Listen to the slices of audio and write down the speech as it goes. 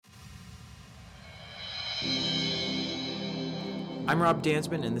I'm Rob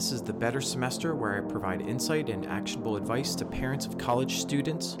Dansman, and this is The Better Semester, where I provide insight and actionable advice to parents of college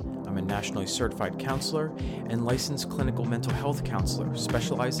students. I'm a nationally certified counselor and licensed clinical mental health counselor,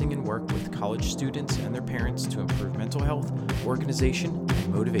 specializing in work with college students and their parents to improve mental health, organization,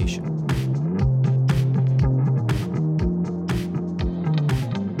 and motivation.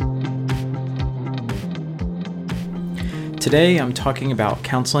 Today, I'm talking about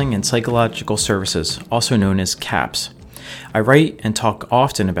counseling and psychological services, also known as CAPS. I write and talk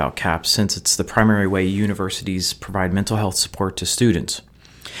often about CAPS since it's the primary way universities provide mental health support to students.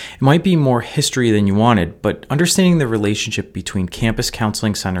 It might be more history than you wanted, but understanding the relationship between campus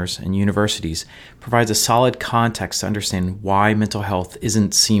counseling centers and universities provides a solid context to understand why mental health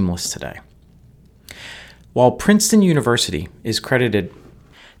isn't seamless today. While Princeton University is credited,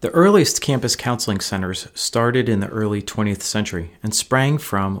 the earliest campus counseling centers started in the early 20th century and sprang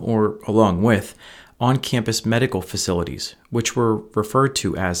from, or along with, on-campus medical facilities, which were referred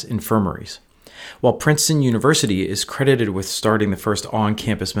to as infirmaries. While Princeton University is credited with starting the first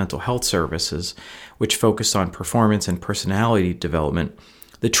on-campus mental health services, which focused on performance and personality development,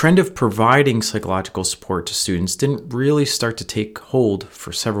 the trend of providing psychological support to students didn't really start to take hold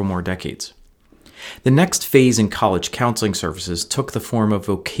for several more decades. The next phase in college counseling services took the form of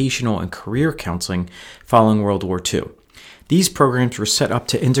vocational and career counseling following World War II. These programs were set up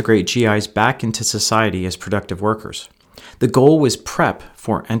to integrate GIs back into society as productive workers. The goal was prep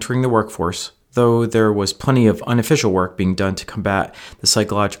for entering the workforce, though there was plenty of unofficial work being done to combat the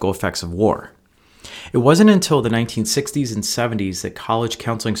psychological effects of war. It wasn't until the 1960s and 70s that college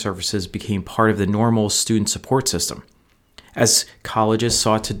counseling services became part of the normal student support system. As colleges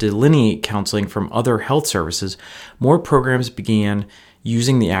sought to delineate counseling from other health services, more programs began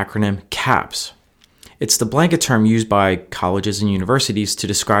using the acronym CAPS. It's the blanket term used by colleges and universities to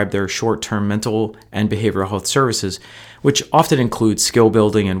describe their short-term mental and behavioral health services, which often include skill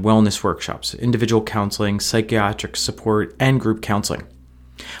building and wellness workshops, individual counseling, psychiatric support, and group counseling.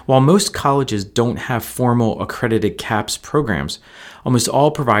 While most colleges don't have formal accredited CAPS programs, almost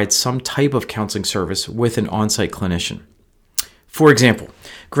all provide some type of counseling service with an on-site clinician. For example,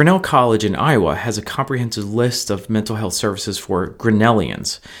 Grinnell College in Iowa has a comprehensive list of mental health services for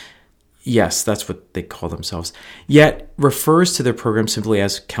Grinnellians. Yes, that's what they call themselves, yet refers to their program simply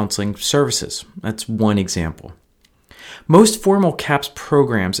as counseling services. That's one example. Most formal CAPS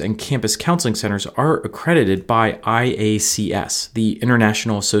programs and campus counseling centers are accredited by IACS, the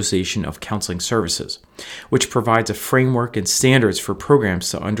International Association of Counseling Services, which provides a framework and standards for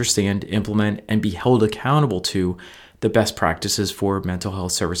programs to understand, implement, and be held accountable to the best practices for mental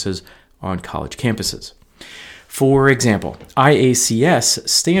health services on college campuses. For example, IACS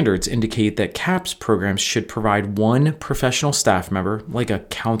standards indicate that CAPS programs should provide one professional staff member, like a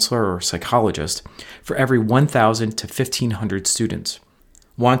counselor or psychologist, for every 1,000 to 1,500 students.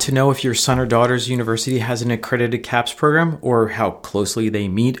 Want to know if your son or daughter's university has an accredited CAPS program or how closely they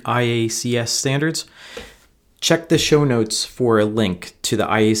meet IACS standards? Check the show notes for a link to the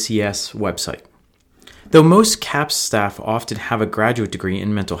IACS website. Though most CAPS staff often have a graduate degree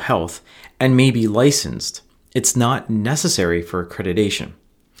in mental health and may be licensed, it's not necessary for accreditation.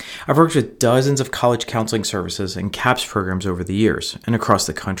 I've worked with dozens of college counseling services and CAPS programs over the years and across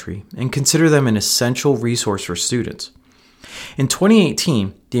the country and consider them an essential resource for students. In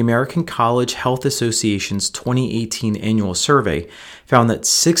 2018, the American College Health Association's 2018 annual survey found that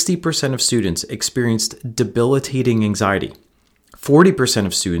 60% of students experienced debilitating anxiety. 40%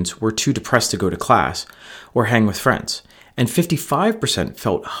 of students were too depressed to go to class or hang with friends, and 55%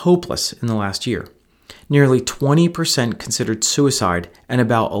 felt hopeless in the last year. Nearly 20% considered suicide, and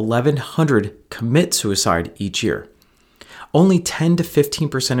about 1,100 commit suicide each year. Only 10 to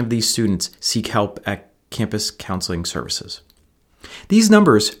 15% of these students seek help at campus counseling services. These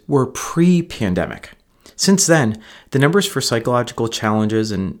numbers were pre-pandemic. Since then, the numbers for psychological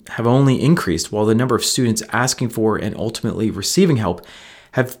challenges have only increased, while the number of students asking for and ultimately receiving help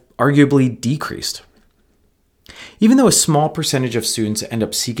have arguably decreased. Even though a small percentage of students end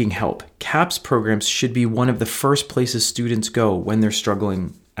up seeking help, CAPS programs should be one of the first places students go when they're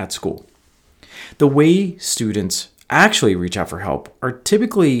struggling at school. The way students actually reach out for help are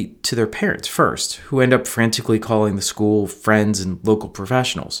typically to their parents first, who end up frantically calling the school, friends, and local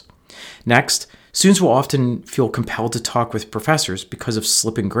professionals. Next, students will often feel compelled to talk with professors because of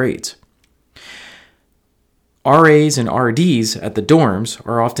slipping grades. RAs and RDs at the dorms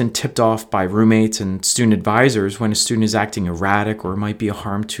are often tipped off by roommates and student advisors when a student is acting erratic or might be a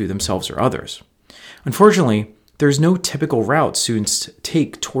harm to themselves or others. Unfortunately, there's no typical route students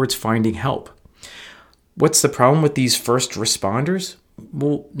take towards finding help. What's the problem with these first responders?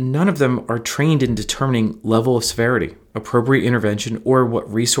 Well, none of them are trained in determining level of severity, appropriate intervention, or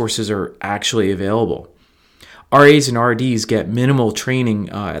what resources are actually available. RAs and RDs get minimal training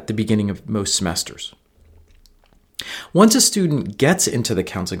at the beginning of most semesters. Once a student gets into the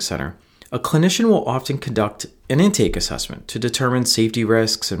counseling center, a clinician will often conduct an intake assessment to determine safety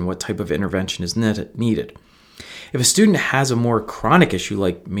risks and what type of intervention is needed. If a student has a more chronic issue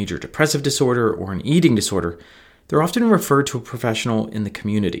like major depressive disorder or an eating disorder, they're often referred to a professional in the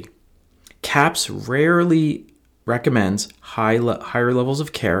community. CAPS rarely recommends higher levels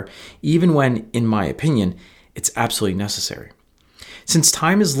of care, even when, in my opinion, it's absolutely necessary. Since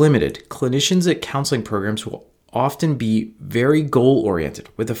time is limited, clinicians at counseling programs will often be very goal-oriented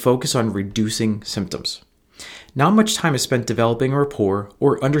with a focus on reducing symptoms. Not much time is spent developing a rapport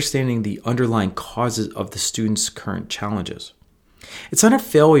or understanding the underlying causes of the student's current challenges. It's not a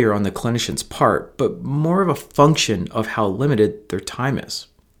failure on the clinician's part, but more of a function of how limited their time is.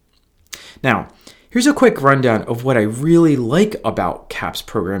 Now, here's a quick rundown of what I really like about CAPS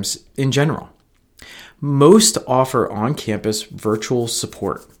programs in general. Most offer on-campus virtual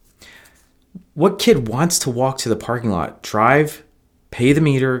support. What kid wants to walk to the parking lot, drive, pay the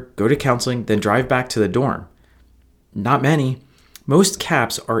meter, go to counseling, then drive back to the dorm? Not many. Most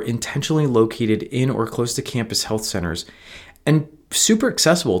CAPS are intentionally located in or close to campus health centers and super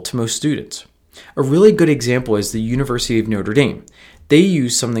accessible to most students. A really good example is the University of Notre Dame. They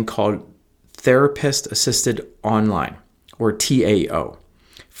use something called Therapist Assisted Online, or TAO,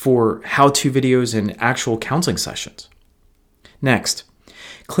 for how-to videos and actual counseling sessions. Next,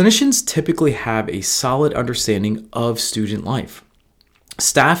 clinicians typically have a solid understanding of student life.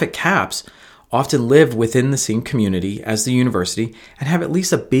 Staff at CAPS often live within the same community as the university and have at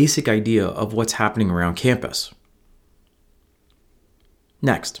least a basic idea of what's happening around campus.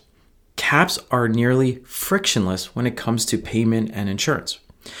 Next, CAPS are nearly frictionless when it comes to payment and insurance.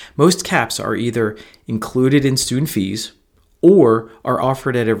 Most CAPS are either included in student fees or are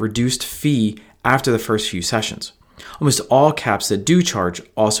offered at a reduced fee after the first few sessions. Almost all CAPS that do charge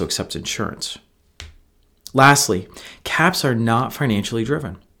also accept insurance. Lastly, CAPS are not financially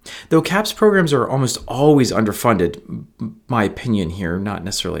driven. Though CAPS programs are almost always underfunded, my opinion here, not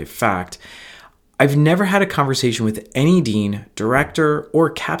necessarily a fact, I've never had a conversation with any dean, director, or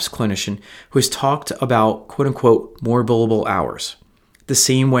CAPS clinician who has talked about quote-unquote more billable hours, the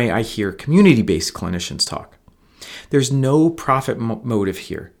same way I hear community-based clinicians talk. There's no profit motive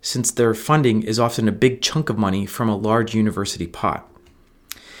here, since their funding is often a big chunk of money from a large university pot.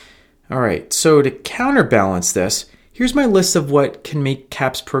 All right, so to counterbalance this, here's my list of what can make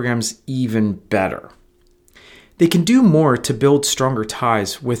CAPS programs even better. They can do more to build stronger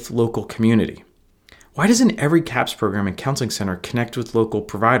ties with local community. Why doesn't every CAPS program and counseling center connect with local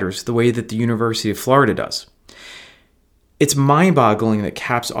providers the way that the University of Florida does? It's mind-boggling that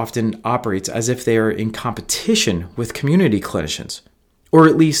CAPS often operates as if they are in competition with community clinicians, or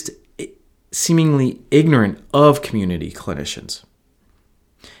at least seemingly ignorant of community clinicians.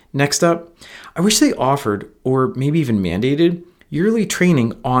 Next up, I wish they offered, or maybe even mandated, yearly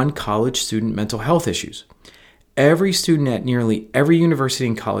training on college student mental health issues. Every student at nearly every university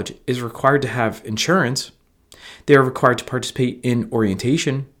and college is required to have insurance. They are required to participate in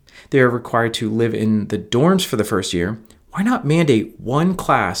orientation. They are required to live in the dorms for the first year. Why not mandate one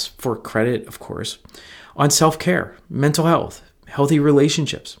class, for credit of course, on self-care, mental health, healthy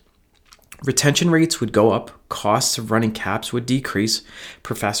relationships? Retention rates would go up, costs of running CAPS would decrease,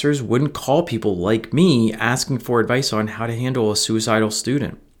 professors wouldn't call people like me asking for advice on how to handle a suicidal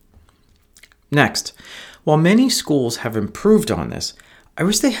student. Next, while many schools have improved on this, I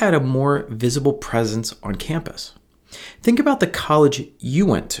wish they had a more visible presence on campus. Think about the college you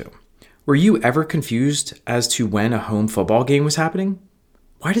went to. Were you ever confused as to when a home football game was happening?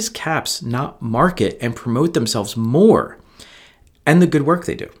 Why does CAPS not market and promote themselves more and the good work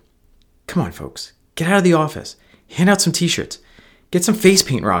they do? Come on, folks. Get out of the office. Hand out some t-shirts. Get some face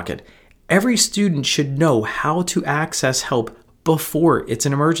paint rocket. Every student should know how to access help before it's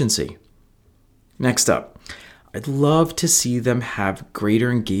an emergency. Next up, I'd love to see them have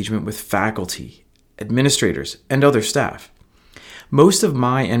greater engagement with faculty, administrators, and other staff. Most of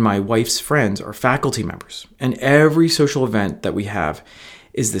my and my wife's friends are faculty members, and every social event that we have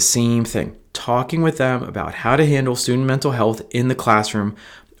is the same thing, talking with them about how to handle student mental health in the classroom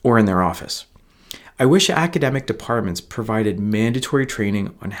or in their office. I wish academic departments provided mandatory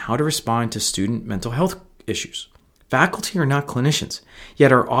training on how to respond to student mental health issues. Faculty are not clinicians,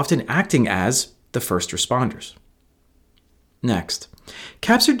 yet are often acting as the first responders. Next,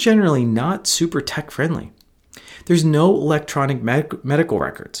 CAPS are generally not super tech-friendly. There's no electronic medical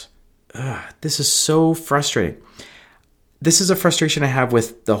records. This is so frustrating. This is a frustration I have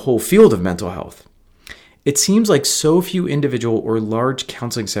with the whole field of mental health. It seems like so few individual or large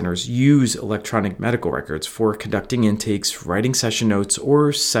counseling centers use electronic medical records for conducting intakes, writing session notes,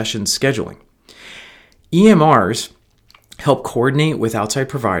 or session scheduling. EMRs help coordinate with outside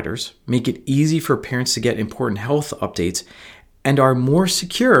providers, make it easy for parents to get important health updates, and are more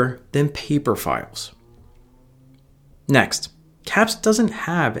secure than paper files. Next, CAPS doesn't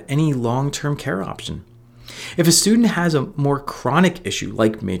have any long-term care option. If a student has a more chronic issue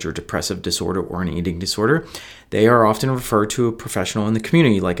like major depressive disorder or an eating disorder, they are often referred to a professional in the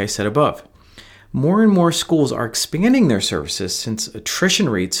community, like I said above. More and more schools are expanding their services since attrition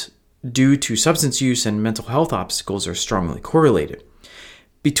rates due to substance use and mental health obstacles are strongly correlated.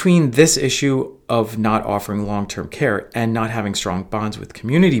 Between this issue of not offering long-term care and not having strong bonds with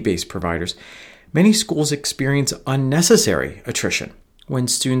community-based providers, many schools experience unnecessary attrition when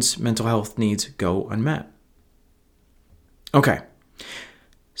students' mental health needs go unmet. Okay,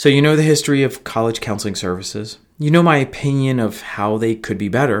 so you know the history of college counseling services. You know my opinion of how they could be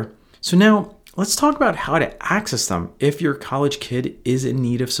better. So now let's talk about how to access them if your college kid is in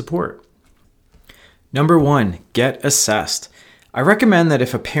need of support. Number 1, get assessed. I recommend that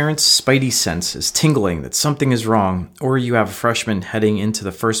if a parent's spidey sense is tingling that something is wrong, or you have a freshman heading into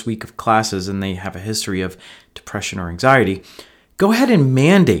the first week of classes and they have a history of depression or anxiety, go ahead and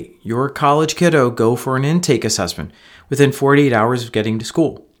mandate your college kiddo go for an intake assessment within 48 hours of getting to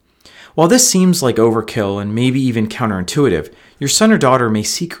school. While this seems like overkill and maybe even counterintuitive, your son or daughter may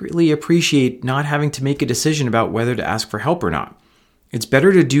secretly appreciate not having to make a decision about whether to ask for help or not. It's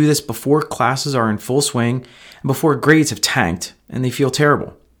better to do this before classes are in full swing and before grades have tanked and they feel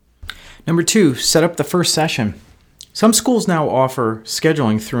terrible. Number 2, set up the first session. Some schools now offer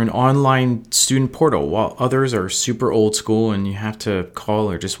scheduling through an online student portal, while others are super old school and you have to call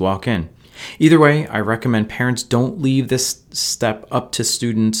or just walk in. Either way, I recommend parents don't leave this step up to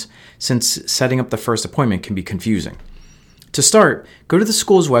students since setting up the first appointment can be confusing. To start, go to the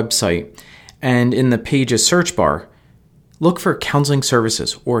school's website and in the page's search bar, look for Counseling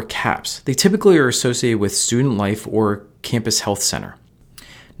Services or CAPS. They typically are associated with Student Life or Campus Health Center.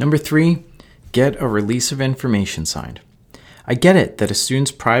 Number 3, get a release of information signed. I get it that a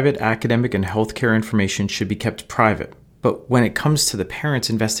student's private academic and healthcare information should be kept private, but when it comes to the parents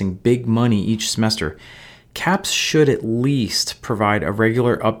investing big money each semester, CAPS should at least provide a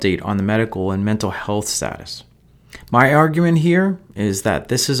regular update on the medical and mental health status. My argument here is that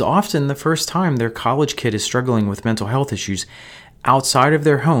this is often the first time their college kid is struggling with mental health issues outside of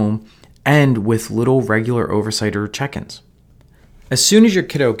their home and with little regular oversight or check-ins. As soon as your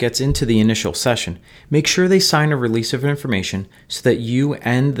kiddo gets into the initial session, make sure they sign a release of information so that you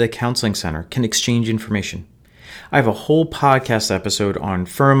and the counseling center can exchange information. I have a whole podcast episode on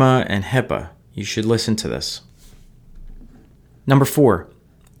FIRMA and HIPAA. You should listen to this. Number 4,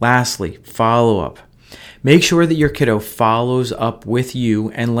 lastly, follow up. Make sure that your kiddo follows up with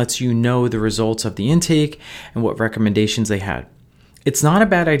you and lets you know the results of the intake and what recommendations they had. It's not a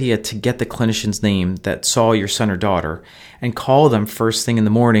bad idea to get the clinician's name that saw your son or daughter and call them first thing in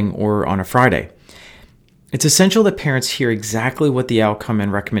the morning or on a Friday. It's essential that parents hear exactly what the outcome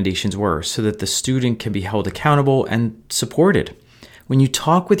and recommendations were so that the student can be held accountable and supported. When you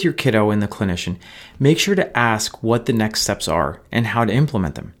talk with your kiddo and the clinician, make sure to ask what the next steps are and how to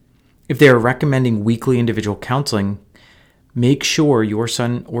implement them. If they are recommending weekly individual counseling, make sure your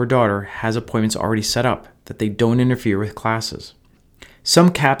son or daughter has appointments already set up, that they don't interfere with classes.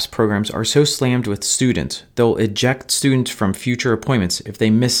 Some CAPS programs are so slammed with students, they'll eject students from future appointments if they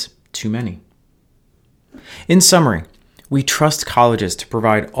miss too many. In summary, we trust colleges to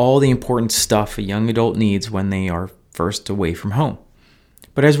provide all the important stuff a young adult needs when they are first away from home.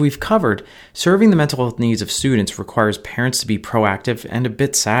 But as we've covered, serving the mental health needs of students requires parents to be proactive and a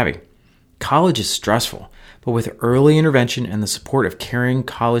bit savvy. College is stressful, but with early intervention and the support of caring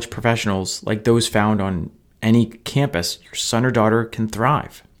college professionals like those found on any campus, your son or daughter can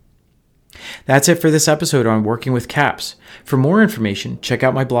thrive. That's it for this episode on working with CAPS. For more information, check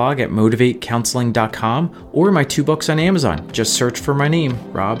out my blog at motivatecounseling.com or my 2 books on Amazon. Just search for my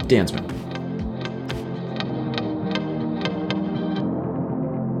name, Rob Dansman.